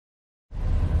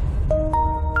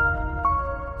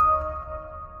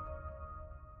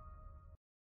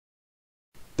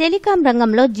Telecom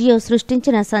రంగంలో జియో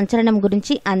సృష్టించిన సంచలనం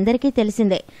గురించి అందరికీ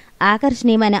తెలిసిందే.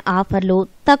 ఆకర్షణీయమైన ఆఫర్లు,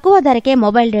 తక్కువ ధరకే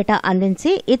మొబైల్ డేటా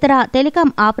అందించి ఇతర టెలికాం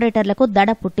ఆపరేటర్లకు దడ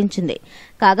పుట్టించింది.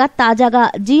 కాగా తాజాగా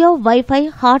జియో వైఫై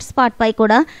హాట్స్పాట్ పై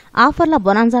కూడా ఆఫర్ల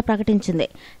బొనాన్జా ప్రకటించింది.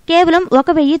 కేవలం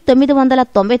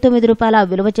 1999 రూపాయల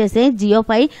విలువ చేసే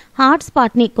జియోపై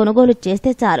హాట్స్పాట్ ని కొనుగోలు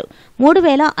చేస్తే చాలు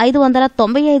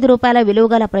 3595 రూపాయల విలువ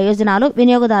గల ప్రయోజనాలు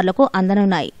వినియోగదారులకు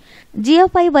అందనున్నాయి.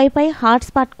 జియోపై వైఫై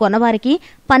హాట్స్పాట్ కొన్నవారికి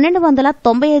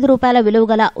 1295 రూపాయల విలువ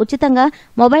గల ఉచితంగా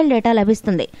మొబైల్ డేటా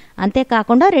లభిస్తుంది.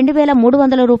 అంతేకాకుండా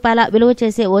 2300 రూపాయల విలువ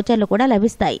చేసే ఓచర్లు కూడా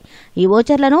లభిస్తాయి. ఈ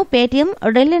ఓచర్లను పేటీఎం,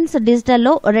 రిలయన్స్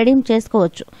డిజిటల్లో రెడీమ్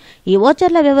చేసుకోవచ్చు. ఈ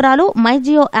ఓచర్ల వివరాలు మై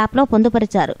జియో యాప్లో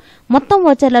పొందుపరిచారు. మొత్తం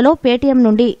ఓచర్లలో పేటీఎం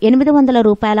నుండి 800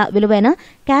 రూపాయల విలువైన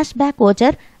క్యాష్ బ్యాక్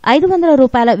ఓచర్, 500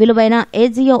 రూపాయల విలువైన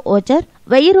ఏజియో ఓచర్,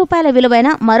 1000 రూపాయల విలువైన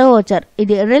మరో ఓచర్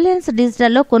ఇది రిలయన్స్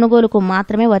డిజిటల్లో కొనుగోలుకు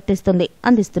మాత్రమే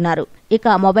అందిస్తున్నారు. ఇక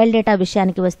మొబైల్ డేటా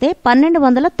విషయానికి వస్తే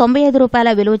 1295 రూపాయల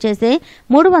విలువ చేసే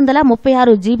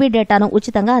 336 జీబీ డేటాను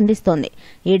ఉచితంగా అందిస్తోంది.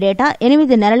 ఈ డేటా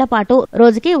 8 నెలల పాటు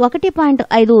రోజుకి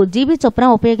 1.5 జీబీ చొప్పున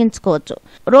ఉపయోగించుకోవచ్చు.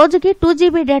 రోజుకి 2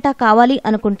 జీబీ డేటా కావాలి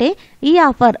అనుకుంటే ఈ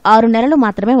ఆఫర్ 6 నెలలు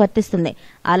మాత్రమే వర్తిస్తుంది.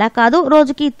 అలా కాదు,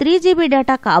 రోజుకి 3 జీబీ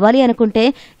డేటా కావాలి అనుకుంటే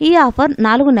ఈ ఆఫర్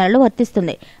 4 నెలలు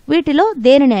వర్తిస్తుంది. వీటిలో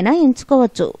దేనినైనా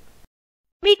ఎంచుకోవచ్చు.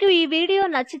 మీకు ఈ వీడియో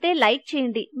నచ్చితే లైక్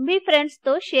చేయండి, మీ ఫ్రెండ్స్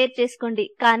తో షేర్ చేసుకోండి,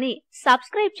 కానీ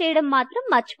సబ్స్క్రైబ్ చేయడం మాత్రం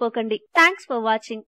మర్చిపోకండి. Thanks for watching.